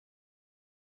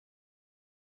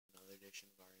edition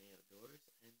of RNA Outdoors,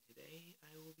 and today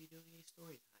I will be doing a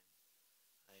story time.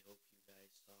 I hope you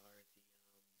guys saw the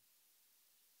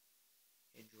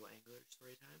Angel Angler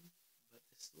story time, but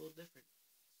this is a little different.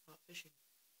 It's not fishing.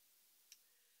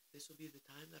 This will be the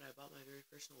time that I bought my very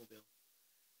first snowmobile,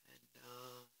 and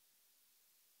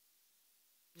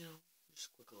just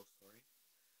a quick little story.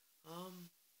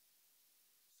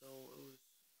 So it was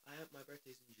my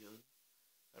birthday's in June.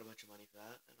 Got a bunch of money for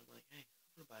that, and I'm like, hey,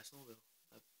 I'm gonna buy a snowmobile.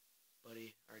 My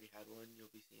buddy already had one. You'll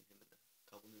be seeing him in a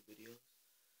couple new videos.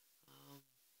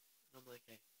 And I'm like,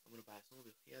 hey, I'm gonna buy a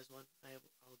snowmobile. He has one.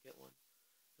 I'll get one.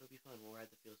 It'll be fun. We'll ride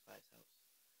the fields by his house.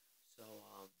 So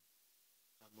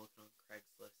I'm looking on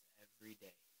Craigslist every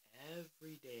day.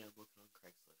 Every day I'm looking on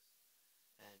Craigslist,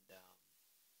 and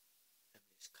I'm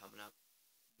just coming up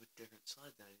with different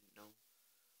sleds. And I didn't know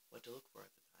what to look for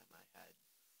at the time.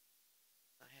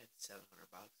 I had $700.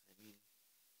 I mean,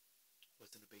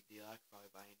 wasn't a big deal. I could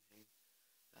probably buy anything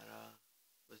that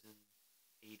was in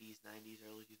 80s, 90s,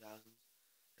 early 2000s.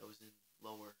 That was in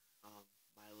lower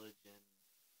mileage and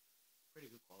pretty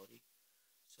good quality.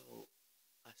 So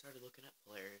I started looking at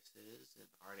Polaris's and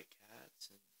Arctic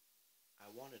Cats, and I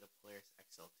wanted a Polaris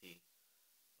XLT,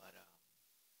 but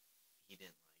he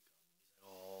didn't like them. He's like,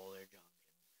 oh, they're junk, and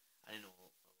I didn't know a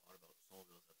lot about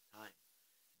snowmobiles at the time.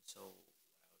 And so what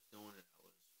I was doing is I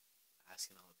was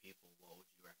asking other people, what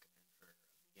would you recommend for a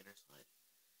beginner sled?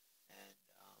 And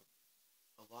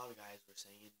a lot of guys were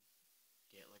saying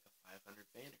get like a 500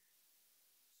 fanner.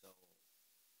 So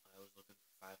I was looking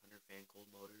for 500 fan cold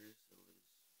motors. It was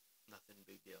nothing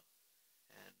big deal.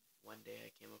 And one day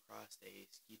I came across a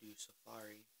Ski-Doo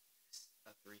Safari,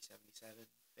 a 377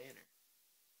 fanner.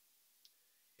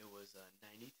 It was a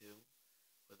 92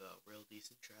 with a real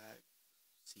decent track.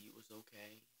 Seat was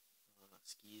okay.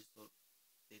 Skis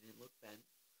they didn't look bent.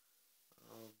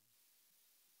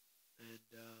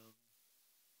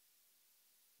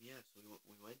 Yeah, so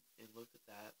we went and looked at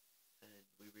that, and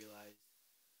we realized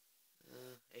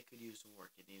it could use some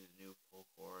work. It needed a new pull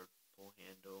cord, pull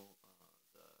handle,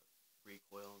 the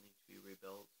recoil needs to be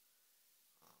rebuilt,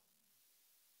 um,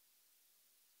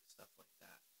 stuff like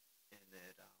that. And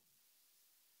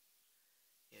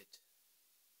it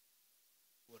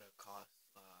would have cost,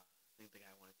 I think the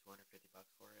guy wanted $250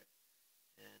 for it.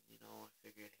 And, I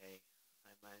figured, hey,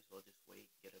 I might as well just wait,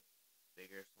 get a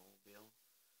bigger snowmobile.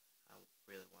 I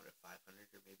really wanted 500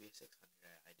 or maybe a 600.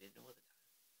 I didn't know at the time.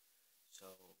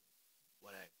 So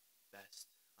what I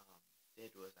best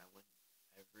did was I went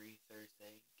every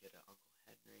Thursday, get a Uncle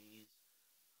Henry's,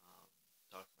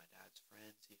 talk to my dad's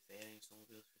friends, see if they had any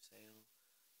snowmobiles for sale,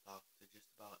 talk to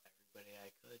just about everybody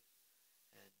I could.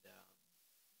 And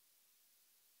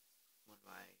when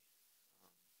um,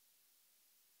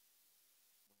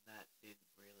 when that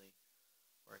didn't really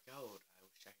work out, I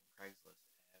was checking Craigslist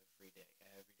every day,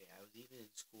 every day. I was even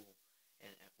in school,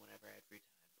 and whenever I had free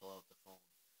time, I'd pull out the phone,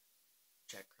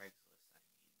 check Craigslist.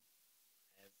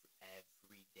 I mean,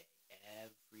 every day,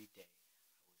 I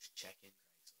was checking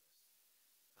Craigslist,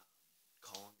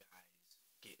 calling guys,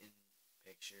 getting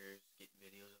pictures, getting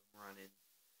videos of them running,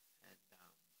 and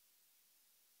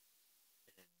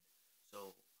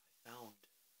so I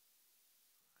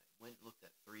went and looked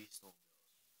at 3 snowmobiles.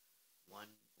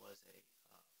 One was a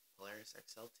Polaris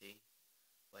XLT,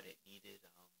 but it needed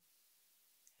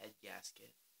head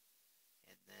gasket,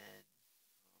 and then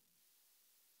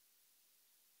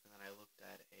I looked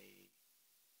at a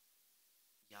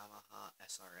Yamaha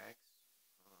SRX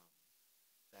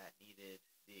that needed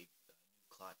the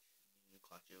new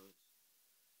clutch.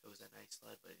 It was a nice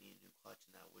sled, but it needed a new clutch,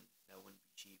 and that wouldn't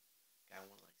be cheap. Guy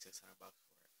wanted like $600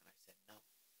 for it, and I said no.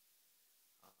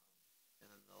 Um,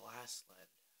 and then the last sled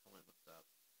I went and looked up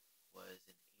was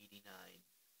an '89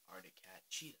 Arctic Cat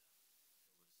Cheetah.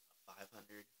 It was a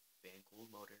 500 fan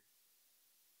cooled motor,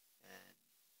 and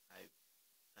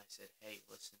I said, hey,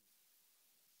 listen,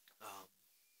 um,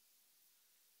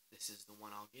 this is the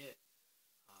one I'll get.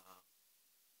 Uh,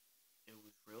 it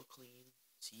was real clean.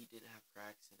 Seat didn't have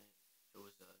cracks in it. It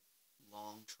was a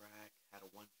long track, had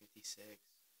a 156,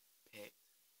 picked.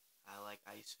 I like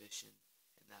ice fishing,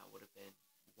 and that would have been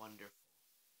wonderful.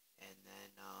 And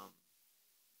then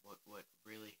what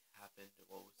really happened?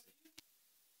 What was the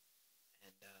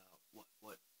and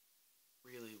what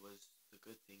really was the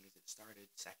good thing is it started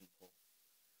second pull.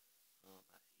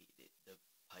 The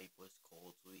pipe was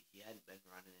cold, so he hadn't been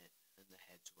running it, and the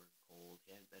heads were cold.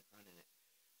 He hadn't been running it,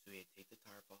 so he had to take the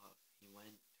tarp off. He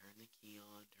went, turned the key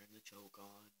on, turned the choke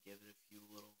on, give it a few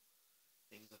little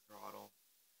things of throttle,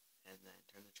 and then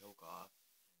turned the choke off,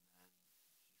 and then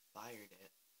he fired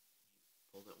it. He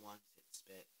pulled it once, it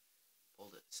spit,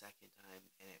 pulled it the second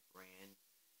time, and it ran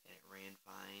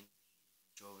fine.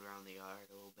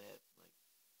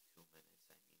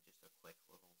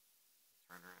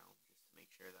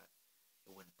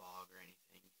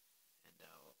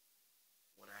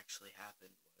 actually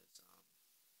happened was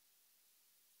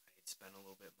I had spent a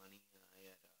little bit of money.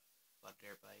 I had bought a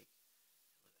dirt bike and was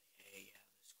like, hey, yeah,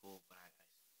 this is cool, but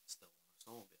I still want a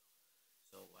snowmobile.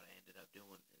 So what I ended up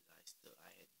doing is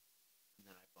and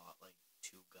then I bought like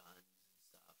 2 guns and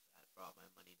stuff. That brought my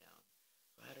money down.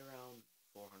 So I had around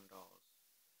 $400,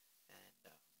 and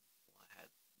well, I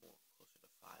had more closer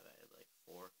to five. I had like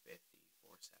 450,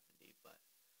 470, but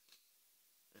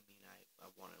I mean,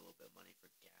 I wanted a little bit of money for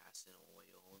gas and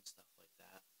oil and stuff like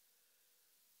that.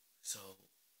 So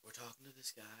we're talking to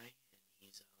this guy, and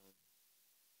he's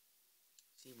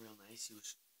seemed real nice. He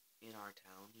was in our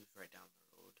town. He was right down the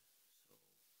road. So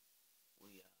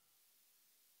we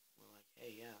we're like,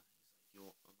 hey, yeah. He's like, you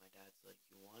want? My dad's like,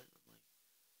 you want it? I'm like,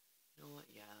 you know what?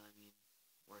 Yeah. I mean,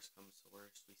 worst comes to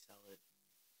worst, we sell it.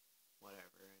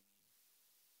 Whatever. I mean,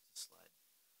 it's a sled.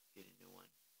 Get a new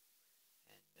one.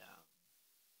 And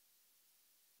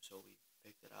so we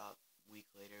picked it up. A week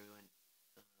later, we went.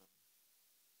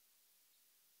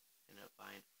 Ended up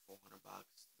buying for $400.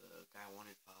 The guy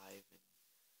wanted five, and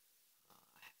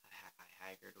I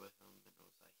haggled with him, and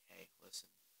was like, "Hey, listen,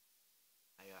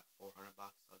 I got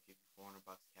 $400. I'll give you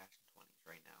 $400 cash and 20s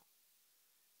right now."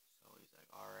 So he's like,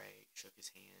 "All right." Shook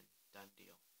his hand. Done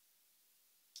deal.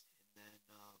 And then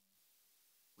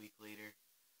week later,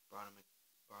 brought him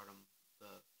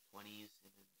the 20s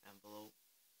in an envelope,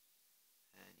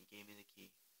 and he gave me the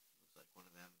key. It was like one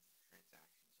of them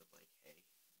transactions of like, "Hey,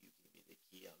 you give me the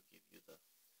key, I'll give you the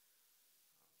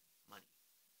money."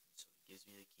 And so he gives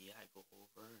me the key. I go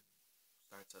over and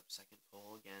starts up second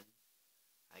pull again.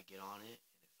 I get on it,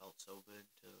 and it felt so good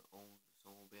to own the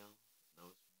snowmobile. That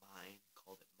was mine.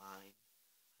 Called it mine.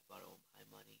 I bought it with my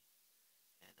money.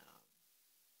 And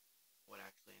what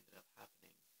actually ended up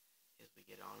happening is we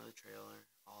get onto the trailer,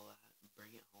 all that, and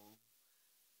bring it home.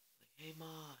 Like, hey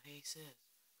ma, hey sis,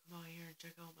 come out here and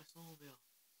check out my snowmobile.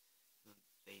 And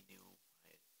they knew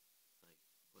I like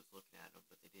was looking at them,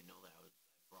 but they didn't know that I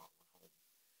brought one home.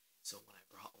 So when I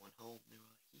brought one home, they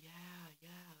were like, yeah,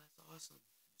 yeah, that's awesome.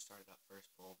 We started up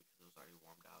first pull because it was already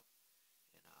warmed up,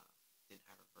 and didn't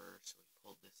have reverse, so we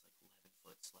pulled this like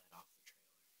 11-foot sled off the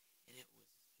trailer, and it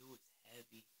was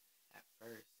heavy at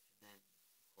first, and then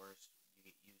of course you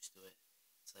get used to it.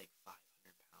 It's like 500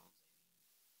 pounds. I mean,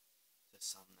 to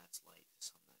some that's light, to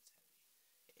some that's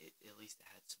heavy. At least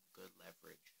it had some good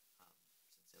leverage,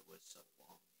 since it was so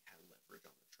long. It had leverage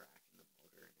on the track and the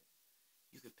motor, and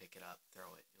you could pick it up,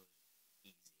 throw it. It was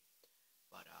easy.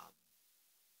 But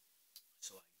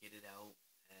so I get it out,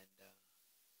 and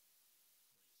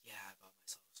yeah, I bought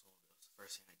myself a snowmobile. So the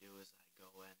first thing I do is I go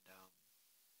and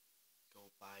go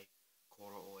buy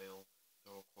quarter oil,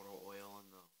 throw a quarter oil in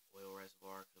the oil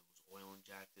reservoir because it was oil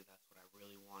injected. That's what I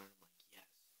really wanted. I'm like, yes.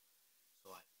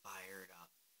 So I fired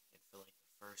up, and for like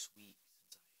the first week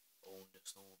since I owned a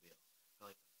snowmobile, for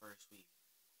like the first week,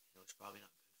 and it was probably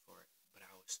not good for it, but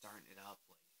I was starting it up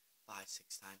like 5,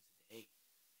 6 times a day,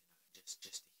 and just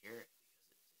to hear it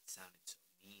because it sounded so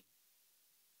mean.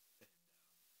 And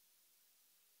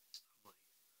I'm like,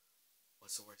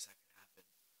 what's the worst that could happen?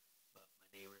 But my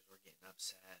neighbors were getting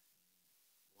upset,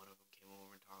 and one of them came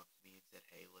over and talked to me and said,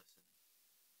 "Hey, listen,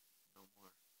 no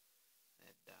more."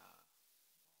 And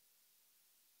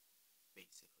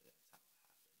basically that's how it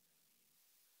happened. I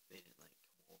mean, they didn't like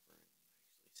come over and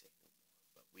actually say no more,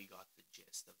 but we got the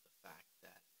gist of the fact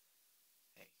that,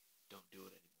 hey, don't do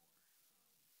it anymore.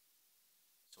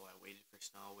 So I waited for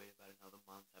snow, waited about another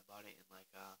month. I bought it in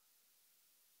like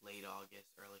late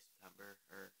August, early September,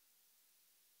 or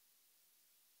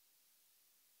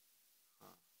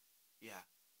huh, yeah,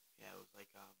 yeah. It was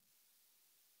like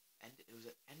it was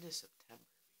at end of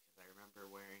September because I remember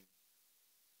wearing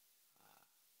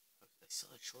I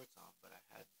still had shorts on, but I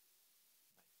had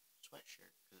my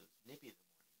sweatshirt because it was nippy in the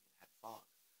morning and it had fog.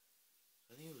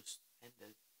 So I think it was end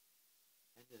of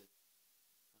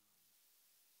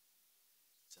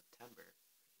September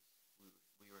because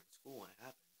we were in school when it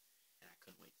happened, and I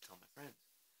couldn't wait to tell my friends.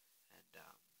 And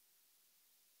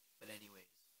but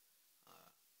anyways,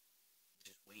 uh,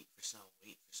 just wait for snow,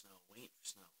 wait for snow, wait for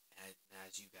snow. And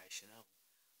as you guys should know,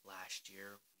 last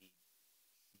year we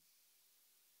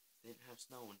didn't have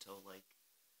snow until like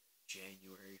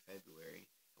January,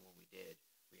 February, and when we did,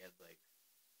 we had like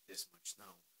this much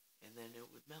snow, and then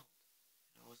it would melt.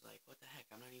 And I was like, what the heck?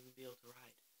 I'm not even be able to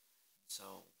ride.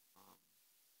 So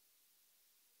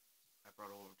I brought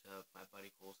it over to my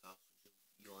buddy Cole's house, which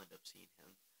you'll end up seeing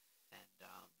him, and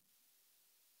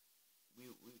we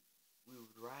we we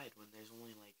would ride when there's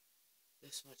only like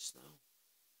this much snow,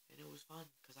 and it was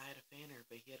fun because I had a fanner,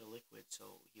 but he had a liquid,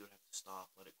 so he would have to stop,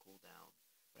 let it cool down.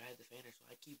 But I had the fanner,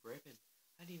 so I'd keep ripping.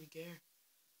 I didn't even care.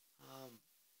 Um,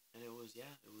 And it was,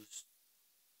 yeah, it was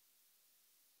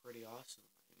pretty awesome.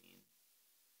 I mean,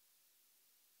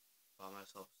 bought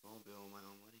myself a snowmobile with my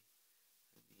own money.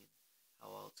 I mean,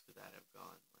 how else could that have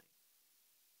gone? Like,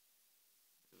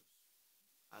 it was,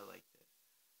 I liked it.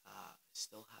 I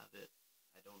still have it.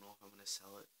 I don't know if I'm gonna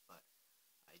sell it, but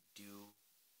I do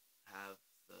have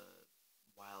the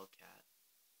Wildcat.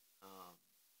 Um,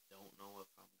 don't know if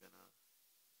I'm gonna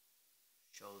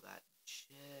show that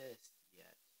just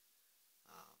yet.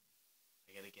 Um,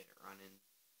 I gotta get it running,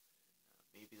 and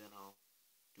maybe then I'll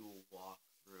do a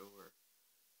walkthrough, or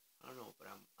I don't know. But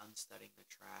I'm unstudying the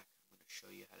track. I'm gonna show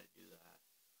you how to do that.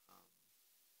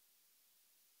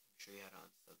 Show you how to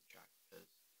unstud the track, because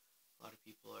a lot of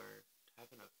people are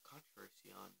having a controversy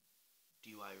on,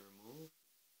 do I remove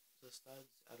the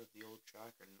studs out of the old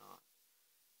track or not?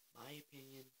 My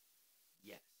opinion,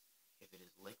 yes. If it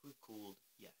is liquid cooled,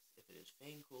 yes. If it is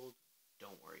fan cooled,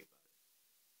 don't worry about it.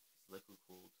 If it's liquid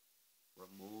cooled,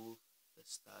 remove the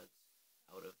studs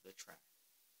out of the track,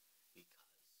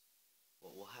 because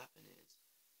what will happen is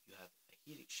you have a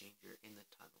heat exchanger in the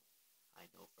tunnel. I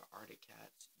know for Arctic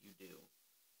Cats you do.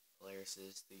 Polaris,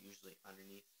 they're usually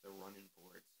underneath the running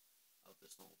boards of the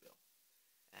snowmobile.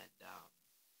 And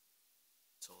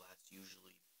so that's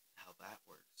usually how that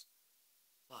works.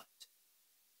 But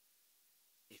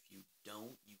if you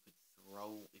don't,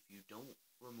 if you don't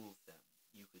remove them,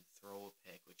 you could throw a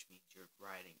pick, which means you're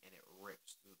riding and it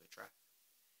rips through the track.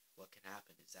 What can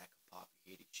happen is that can pop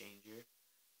your heat exchanger.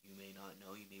 You may not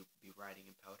know, you may be riding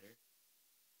in powder.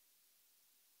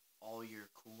 All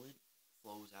your coolant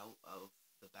flows out of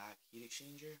the back heat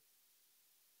exchanger.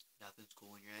 Nothing's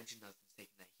cooling your engine, nothing's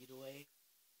taking that heat away,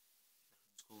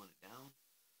 nothing's cooling it down.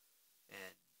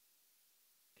 And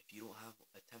if you don't have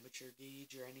a temperature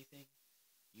gauge or anything,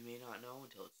 you may not know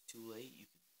until it's too late. You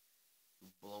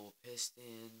could blow a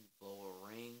piston, blow a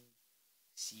ring,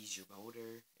 seize your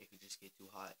motor. It could just get too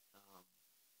hot.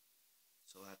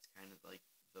 So that's kind of like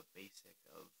the basic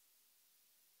of,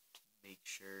 make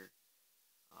sure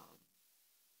um,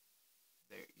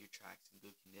 your track's in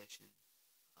good condition.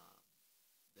 Um,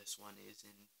 this one is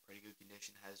in pretty good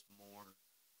condition, has more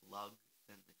lug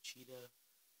than the Cheetah.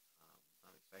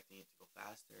 I'm expecting it to go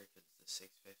faster because it's a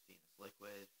 650 and it's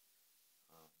liquid.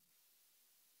 Um,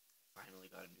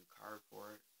 Finally got a new card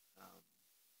for it.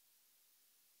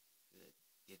 It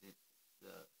didn't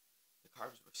the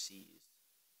carbs were seized.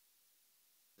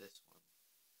 This one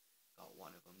got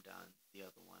one of them done. The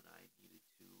other one I needed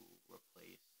to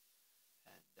replace,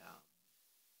 and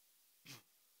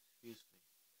excuse me.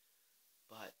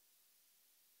 But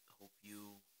I hope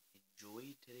you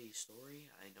enjoyed today's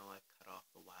story. I know I cut off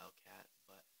the Wildcat,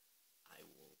 but I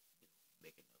will,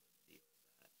 make another video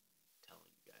of that and telling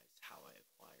you guys how I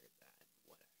acquired that and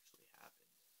what actually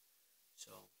happened.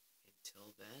 So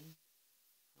until then,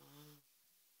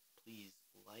 please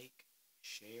like,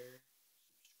 share,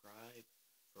 subscribe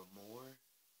for more.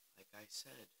 Like I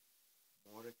said,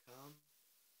 more to come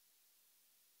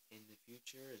in the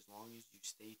future. As long as you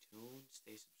stay tuned,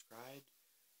 stay subscribed,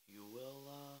 you will,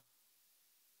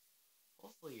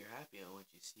 hopefully you're happy on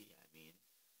what you see. I mean,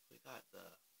 we got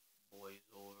the boys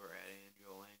over at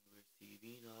Andrew Anglers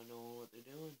TV not knowing what they're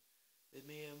doing. They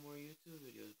may have more YouTube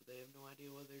videos, but they have no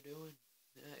idea what they're doing.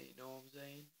 You know what I'm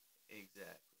saying?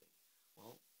 Exactly.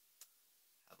 Well,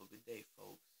 have a good day,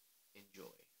 folks.